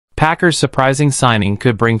Packers' surprising signing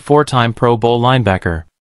could bring four-time Pro Bowl linebacker.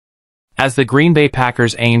 As the Green Bay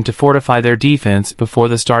Packers aim to fortify their defense before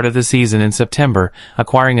the start of the season in September,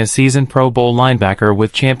 acquiring a seasoned Pro Bowl linebacker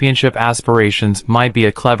with championship aspirations might be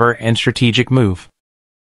a clever and strategic move.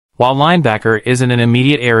 While linebacker isn't an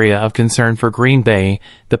immediate area of concern for Green Bay,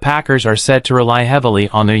 the Packers are set to rely heavily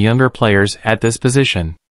on their younger players at this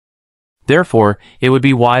position. Therefore, it would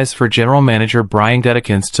be wise for General Manager Brian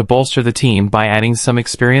Gutekunst to bolster the team by adding some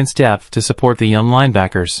experienced depth to support the young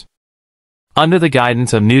linebackers. Under the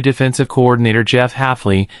guidance of new defensive coordinator Jeff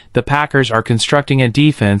Hafley, the Packers are constructing a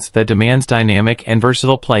defense that demands dynamic and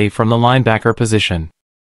versatile play from the linebacker position.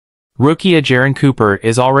 Rookie Jaron Cooper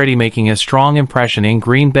is already making a strong impression in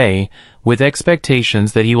Green Bay, with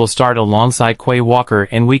expectations that he will start alongside Quay Walker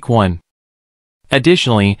in Week 1.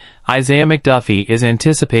 Additionally, Isaiah McDuffie is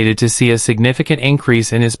anticipated to see a significant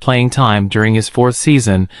increase in his playing time during his fourth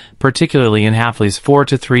season, particularly in Hafley's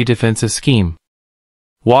 4-3 defensive scheme.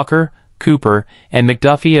 Walker, Cooper, and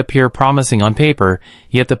McDuffie appear promising on paper,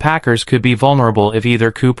 yet the Packers could be vulnerable if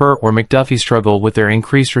either Cooper or McDuffie struggle with their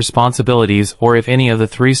increased responsibilities or if any of the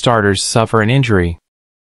three starters suffer an injury.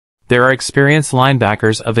 There are experienced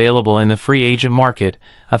linebackers available in the free agent market,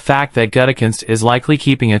 a fact that Gutekunst is likely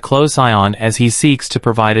keeping a close eye on as he seeks to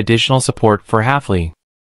provide additional support for Hafley.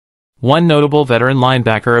 One notable veteran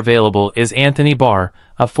linebacker available is Anthony Barr,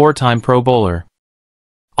 a four-time Pro Bowler.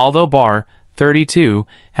 Although Barr, 32,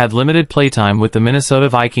 had limited playtime with the Minnesota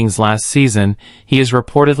Vikings last season, he is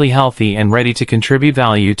reportedly healthy and ready to contribute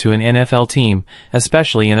value to an NFL team,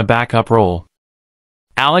 especially in a backup role.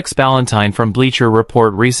 Alex Ballantyne from Bleacher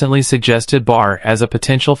Report recently suggested Barr as a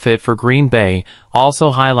potential fit for Green Bay,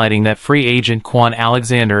 also highlighting that free agent Quan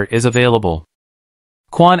Alexander is available.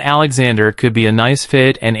 Quan Alexander could be a nice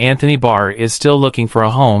fit and Anthony Barr is still looking for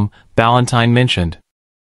a home, Ballantyne mentioned.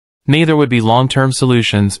 Neither would be long-term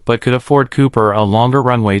solutions but could afford Cooper a longer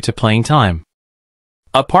runway to playing time.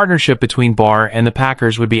 A partnership between Barr and the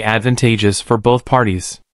Packers would be advantageous for both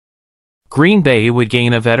parties. Green Bay would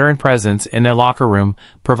gain a veteran presence in their locker room,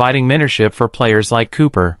 providing mentorship for players like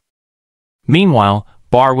Cooper. Meanwhile,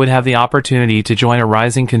 Barr would have the opportunity to join a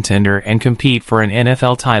rising contender and compete for an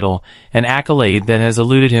NFL title, an accolade that has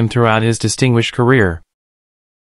eluded him throughout his distinguished career.